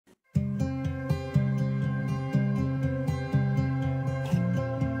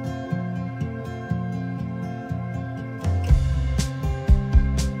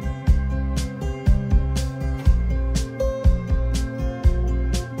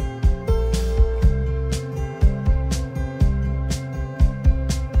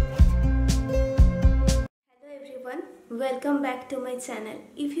welcome back to my channel.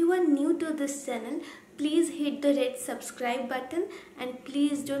 If you are new to this channel, please hit the red subscribe button and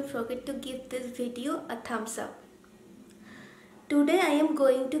please don't forget to give this video a thumbs up. Today I am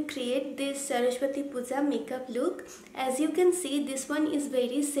going to create this Saraswati Puja makeup look. As you can see, this one is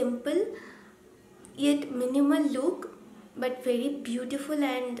very simple yet minimal look, but very beautiful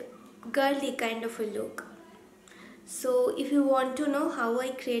and girly kind of a look. So if you want to know how I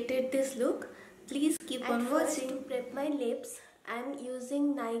created this look, please keep on watching. To prep my lips, I am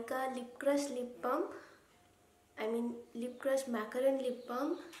using Nykaa Lip Crush Lip Balm. Lip Crush Macaron Lip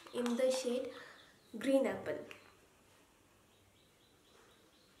Balm in the shade Green Apple.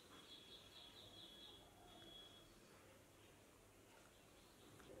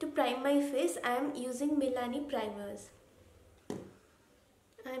 To prime my face, I am using Milani primers.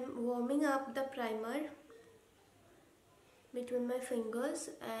 I am warming up the primer between my fingers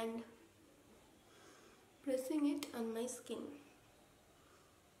and pressing it on my skin.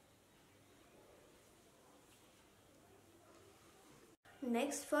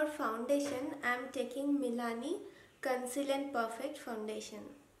 Next, for foundation, I am taking Milani Conceal and Perfect foundation.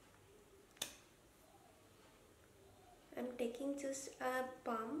 I am taking just a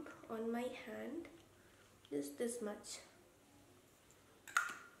pump on my hand, just this much,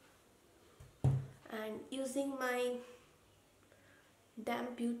 and using my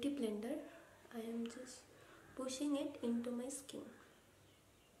damp beauty blender, I am just pushing it into my skin.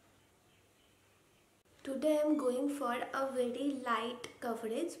 Today I am going for a very light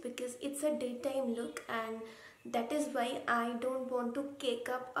coverage because it's a daytime look, and that is why I don't want to cake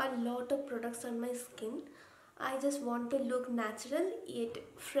up a lot of products on my skin. I just want to look natural yet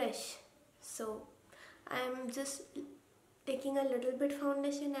fresh. So I am just taking a little bit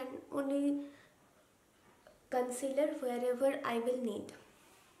foundation and only concealer wherever I will need.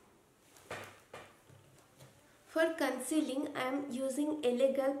 For concealing, I am using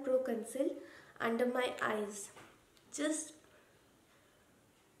LA Girl Pro Conceal under my eyes, just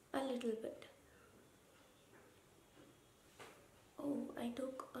a little bit. Oh, I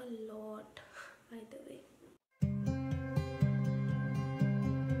took a lot, by the way. I'm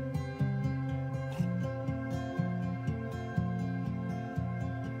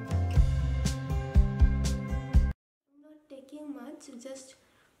not taking much, just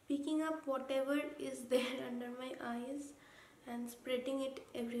picking up whatever is there under my eyes and spreading it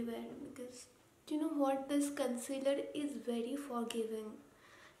everywhere, because you know what, this concealer is very forgiving.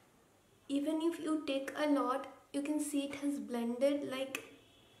 Even if you take a lot, you can see it has blended. Like,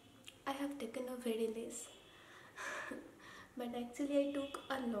 I have taken a very less but actually I took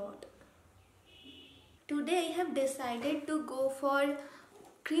a lot. Today I have decided to go for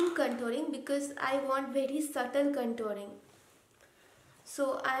cream contouring because I want very subtle contouring.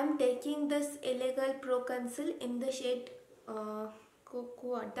 So I am taking this LA Girl Pro Conceal in the shade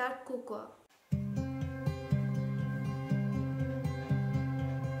Cocoa, Dark Cocoa.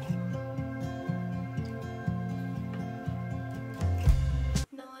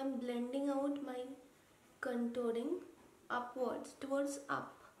 Now I am blending out my contouring upwards, towards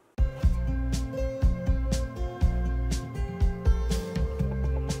up.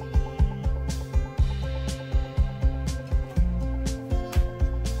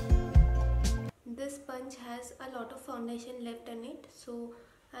 This sponge has a lot of foundation left in it, so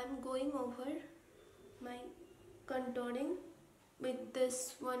I am going over my contouring with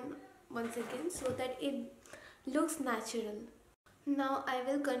this one once again so that it looks natural. Now I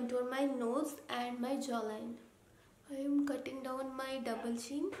will contour my nose and my jawline. I am cutting down my double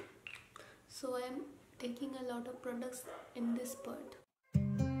chin, so I am taking a lot of products in this part.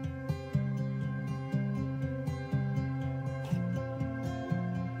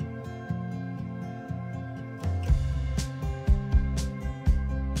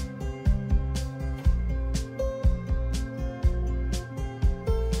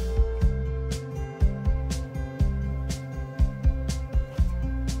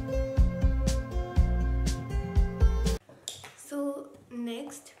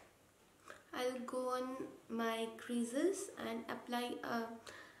 Next, I'll go on my creases and apply a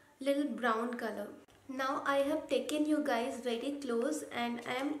little brown color. Now I have taken you guys very close and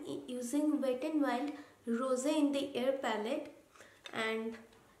I am using Wet n Wild Rose in the Air palette and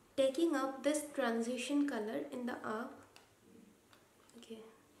taking up this transition color in the up. Okay,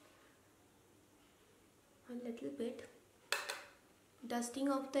 a little bit, dusting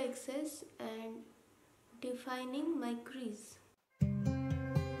off the excess and defining my crease.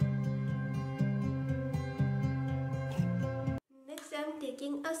 I am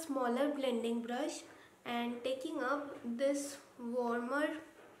taking a smaller blending brush and taking up this warmer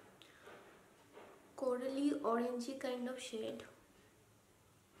corally orangey kind of shade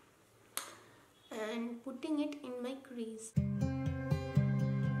and putting it in my crease. Then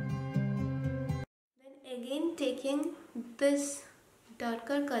again taking this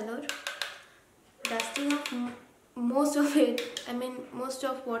darker color, dusting off most of it, most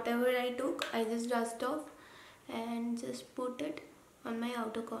of whatever I took, I just dust off and just put it on my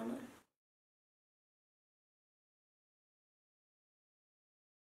outer corner.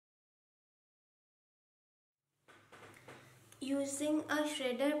 Using a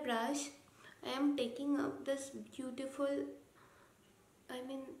shredder brush, I am taking up this beautiful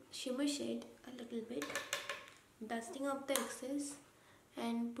shimmer shade a little bit, dusting up the excess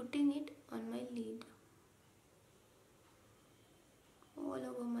and putting it on my lid, all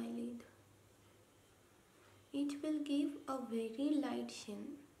over my lid. It will give a very light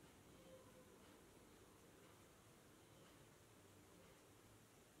sheen.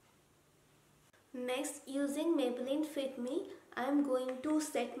 Next, using Maybelline Fit Me, I am going to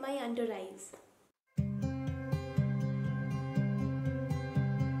set my under eyes.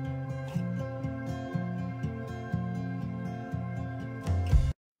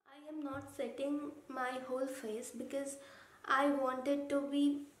 I am not setting my whole face because I want it to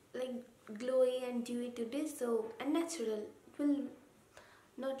be like glowy and dewy today, and natural. It will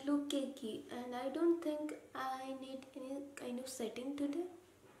not look cakey, and I don't think I need any kind of setting today.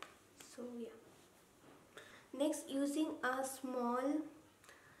 So yeah. Next, using a small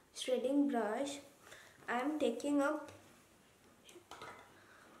shredding brush, I am taking up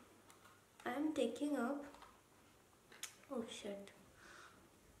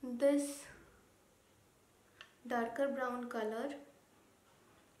this darker brown color.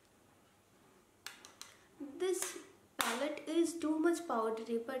 This palette is too much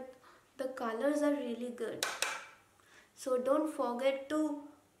powdery, but the colors are really good. So don't forget to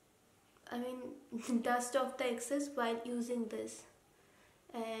dust off the excess while using this,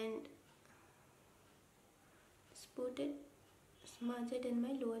 and just smudge it in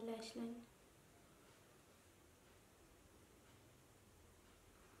my lower lash line.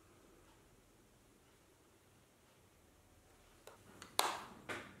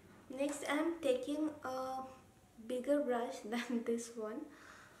 Next, I am taking a bigger brush than this one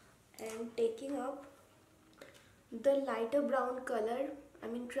and taking up the lighter brown color,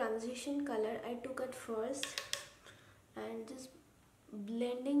 transition color I took at first, and just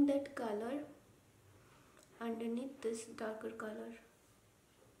blending that color underneath this darker color.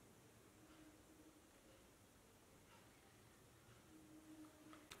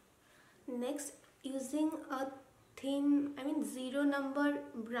 Next, using a thin, zero number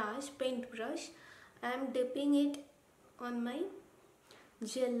brush, paint brush, I am dipping it on my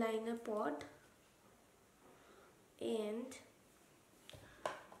gel liner pot, and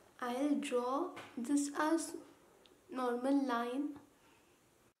I'll draw this as normal line.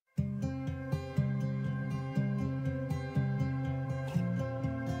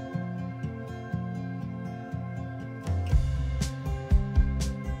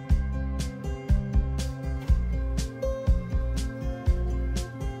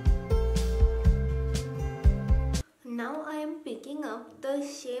 Now I am picking up the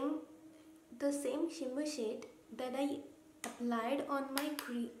same shimmer shade that I applied on my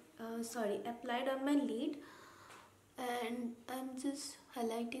lid, and I'm just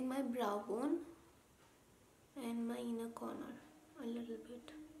highlighting my brow bone and my inner corner a little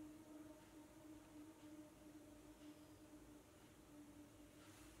bit.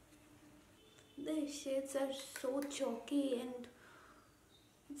 The shades are so chalky and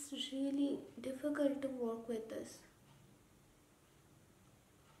it's really difficult to work with this.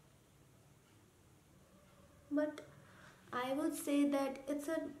 But I would say that it's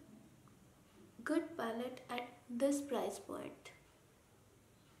a good palette at this price point.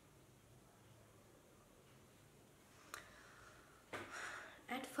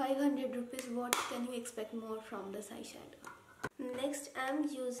 At 500 rupees, what can you expect more from this eyeshadow? Next, I am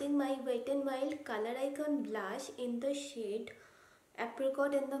using my Wet n Wild Color Icon blush in the shade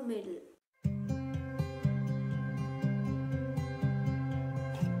Apricot in the middle.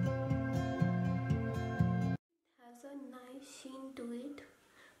 A nice sheen to it,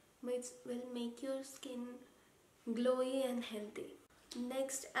 which will make your skin glowy and healthy.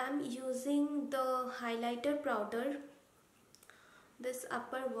 Next, I'm using the highlighter powder, this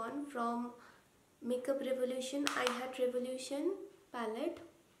upper one from Makeup Revolution, I Had Revolution palette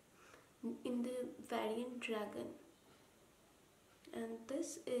in the variant Dragon, and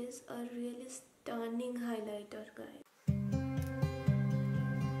this is a really stunning highlighter, guys.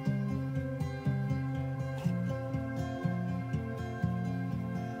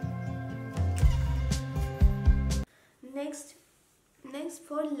 Next,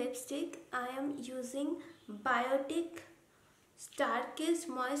 for lipstick, I am using Biotic Star-Kissed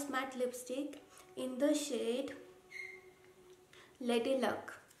Moist Matte Lipstick in the shade Lady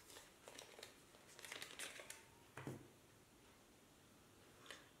Luck.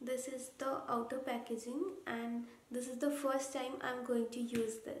 This is the outer packaging, and this is the first time I'm going to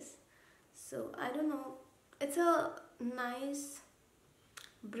use this. So I don't know, it's a nice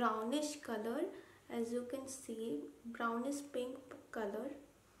brownish color, as you can see, brownish pink color.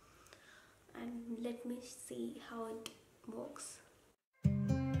 And let me see how it works.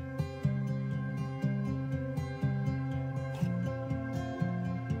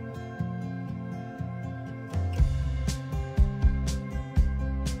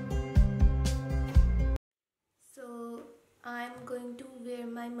 So I'm going to wear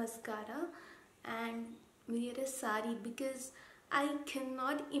my mascara and wear a sari because I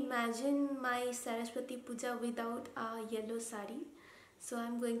cannot imagine my Saraswati Puja without a yellow sari. So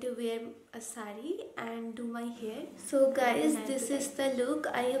I'm going to wear a sari and do my hair. So guys, this is the look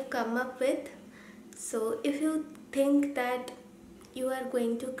I have come up with. So if you think that you are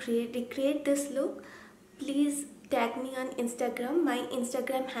going to recreate this look, please tag me on Instagram. My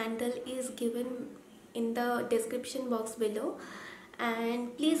Instagram handle is given in the description box below,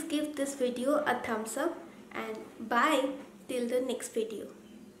 and please give this video a thumbs up, and bye till the next video.